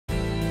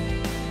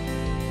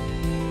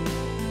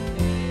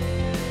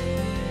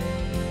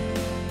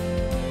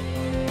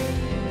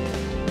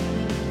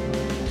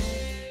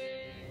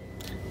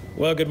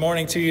Well, good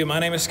morning to you. My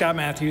name is Scott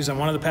Mathews. I'm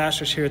one of the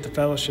pastors here at the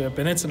fellowship,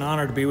 and it's an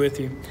honor to be with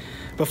you.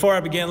 Before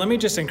I begin, let me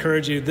just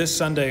encourage you this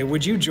Sunday,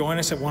 would you join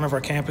us at one of our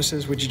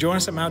campuses? Would you join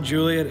us at Mt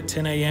Juliet at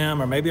 10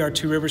 a.m. or maybe our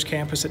Two Rivers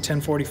campus at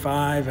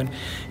 10:45? And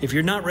if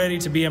you're not ready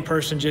to be in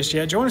person just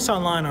yet, join us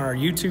online on our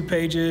YouTube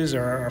pages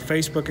or our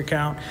Facebook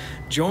account.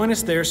 Join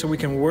us there so we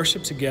can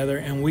worship together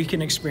and we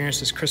can experience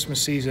this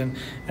Christmas season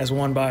as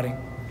one body.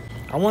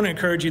 I want to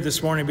encourage you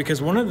this morning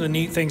because one of the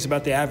neat things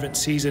about the Advent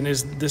season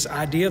is this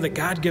idea that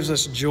God gives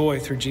us joy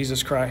through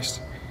Jesus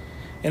Christ.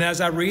 And as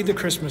I read the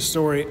Christmas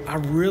story, I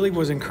really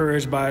was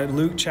encouraged by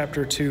Luke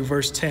chapter 2,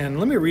 verse 10.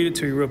 Let me read it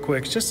to you real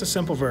quick. It's just a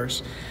simple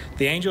verse.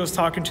 The angel is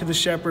talking to the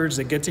shepherds.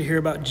 They get to hear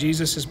about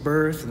Jesus'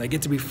 birth, and they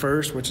get to be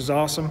first, which is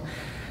awesome.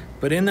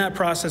 But in that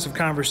process of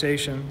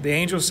conversation, the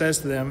angel says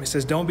to them, he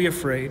says, "Don't be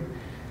afraid,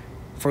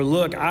 for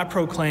look, I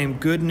proclaim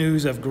good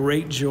news of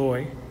great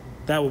joy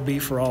that will be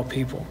for all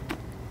people."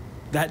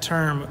 That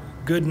term,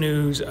 good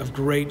news of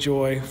great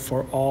joy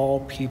for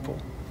all people.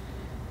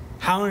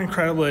 How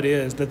incredible it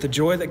is that the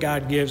joy that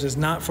God gives is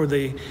not for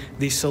the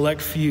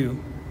select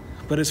few,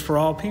 but it's for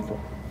all people.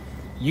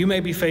 You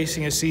may be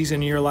facing a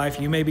season in your life.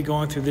 You may be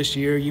going through this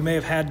year. You may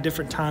have had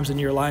different times in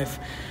your life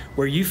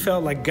where you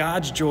felt like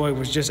God's joy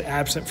was just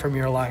absent from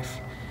your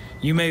life.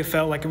 You may have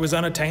felt like it was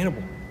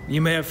unattainable.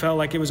 You may have felt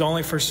like it was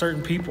only for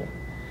certain people.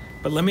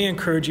 But let me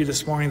encourage you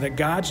this morning that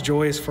God's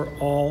joy is for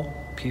all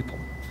people.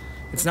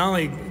 It's not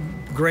only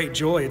great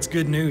joy, it's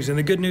good news. And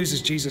the good news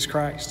is Jesus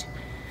Christ.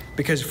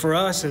 Because for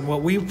us and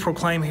what we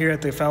proclaim here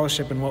at the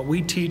fellowship and what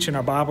we teach in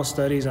our Bible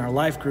studies and our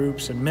life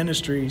groups and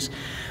ministries,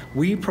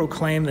 we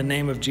proclaim the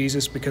name of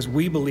Jesus because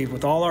we believe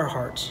with all our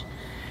hearts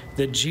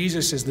that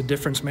Jesus is the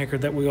difference maker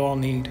that we all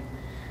need.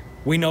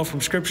 We know from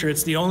Scripture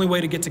it's the only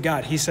way to get to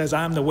God. He says,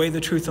 "I am the way,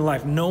 the truth, and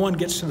life. No one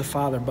gets to the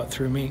Father but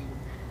through me."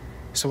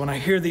 So when I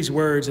hear these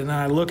words and then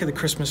I look at the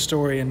Christmas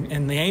story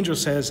and the angel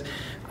says,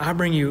 "I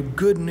bring you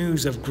good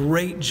news of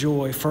great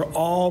joy for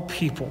all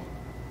people,"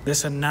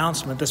 this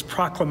announcement, this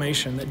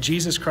proclamation that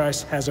Jesus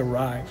Christ has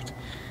arrived.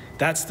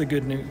 That's the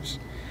good news.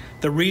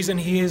 The reason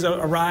he has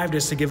arrived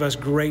is to give us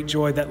great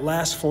joy that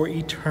lasts for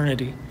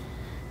eternity.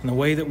 And the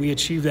way that we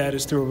achieve that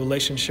is through a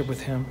relationship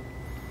with him.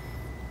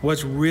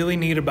 What's really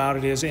neat about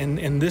it is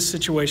in this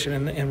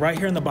situation, and right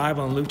here in the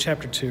Bible in Luke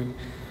chapter 2,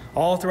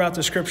 all throughout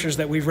the scriptures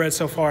that we've read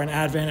so far in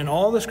Advent and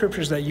all the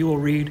scriptures that you will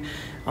read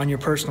on your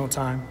personal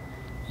time,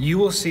 you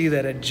will see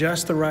that at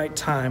just the right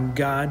time,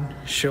 God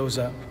shows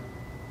up.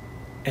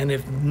 And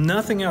if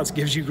nothing else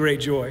gives you great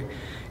joy,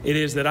 it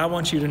is that I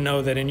want you to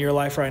know that in your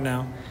life right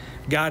now,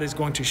 God is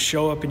going to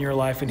show up in your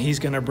life and he's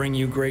going to bring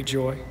you great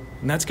joy.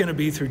 And that's going to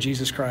be through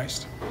Jesus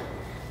Christ.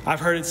 I've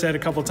heard it said a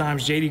couple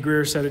times. J.D.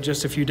 Greer said it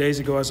just a few days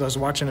ago as I was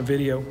watching a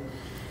video.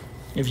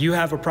 If you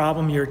have a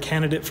problem, you're a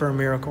candidate for a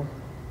miracle.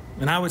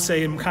 And I would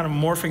say, I'm kind of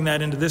morphing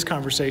that into this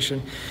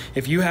conversation,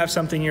 if you have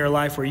something in your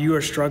life where you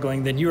are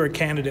struggling, then you are a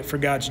candidate for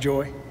God's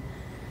joy.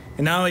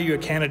 And not only are you a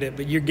candidate,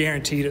 but you're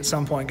guaranteed at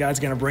some point God's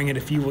going to bring it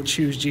if you will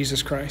choose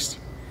Jesus Christ.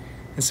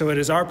 And so it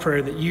is our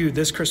prayer that you,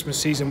 this Christmas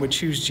season, would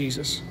choose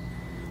Jesus.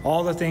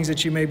 All the things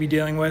that you may be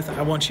dealing with,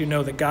 I want you to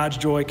know that God's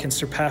joy can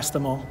surpass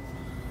them all.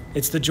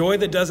 It's the joy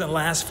that doesn't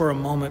last for a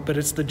moment, but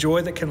it's the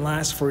joy that can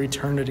last for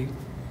eternity.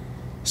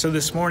 So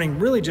this morning,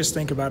 really just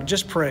think about it.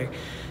 Just pray.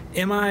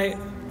 Am I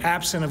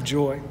absent of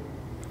joy?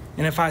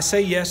 And if I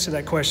say yes to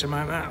that question,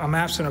 I'm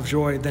absent of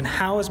joy, then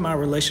how is my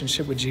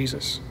relationship with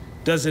Jesus?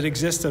 Does it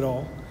exist at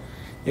all?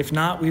 If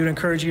not, we would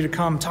encourage you to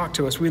come talk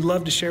to us. We'd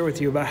love to share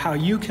with you about how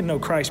you can know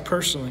Christ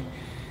personally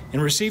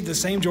and receive the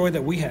same joy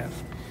that we have.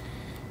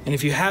 And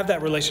if you have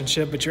that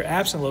relationship, but you're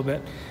absent a little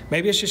bit,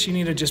 maybe it's just you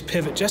need to just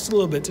pivot just a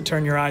little bit to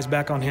turn your eyes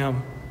back on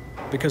him.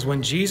 Because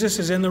when Jesus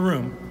is in the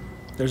room,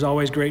 there's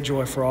always great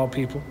joy for all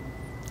people.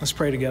 Let's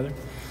pray together.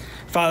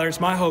 Father, it's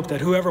my hope that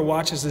whoever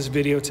watches this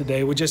video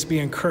today would just be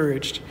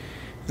encouraged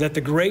that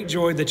the great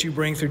joy that you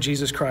bring through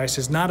Jesus Christ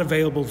is not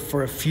available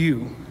for a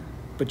few,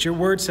 but your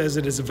word says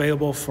it is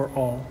available for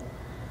all.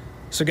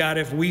 So God,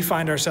 if we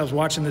find ourselves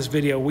watching this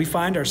video, we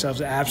find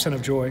ourselves absent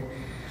of joy,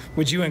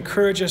 would you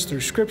encourage us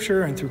through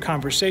scripture and through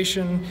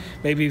conversation,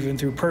 maybe even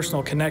through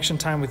personal connection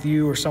time with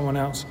you or someone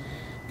else,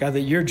 God,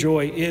 that your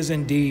joy is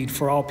indeed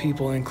for all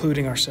people,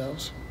 including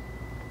ourselves.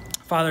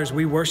 Father, as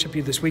we worship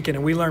you this weekend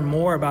and we learn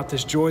more about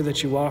this joy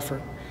that you offer,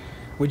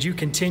 would you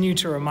continue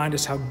to remind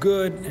us how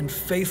good and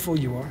faithful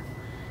you are?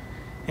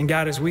 And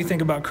God, as we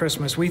think about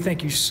Christmas, we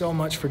thank you so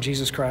much for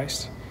Jesus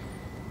Christ,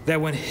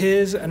 that when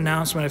his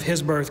announcement of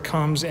his birth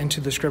comes into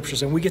the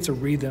scriptures and we get to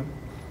read them,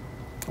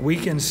 we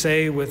can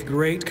say with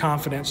great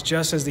confidence,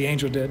 just as the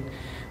angel did,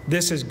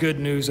 this is good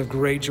news of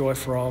great joy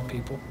for all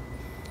people.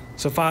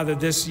 So Father,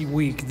 this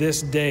week,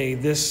 this day,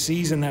 this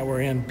season that we're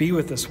in, be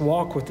with us,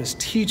 walk with us,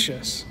 teach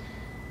us.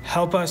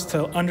 Help us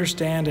to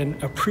understand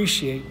and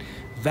appreciate,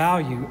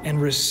 value,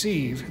 and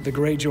receive the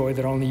great joy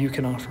that only you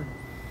can offer.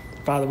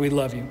 Father, we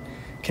love you.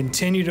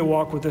 Continue to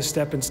walk with us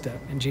step in step.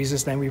 In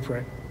Jesus' name we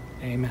pray.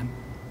 Amen.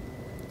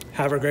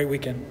 Have a great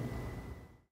weekend.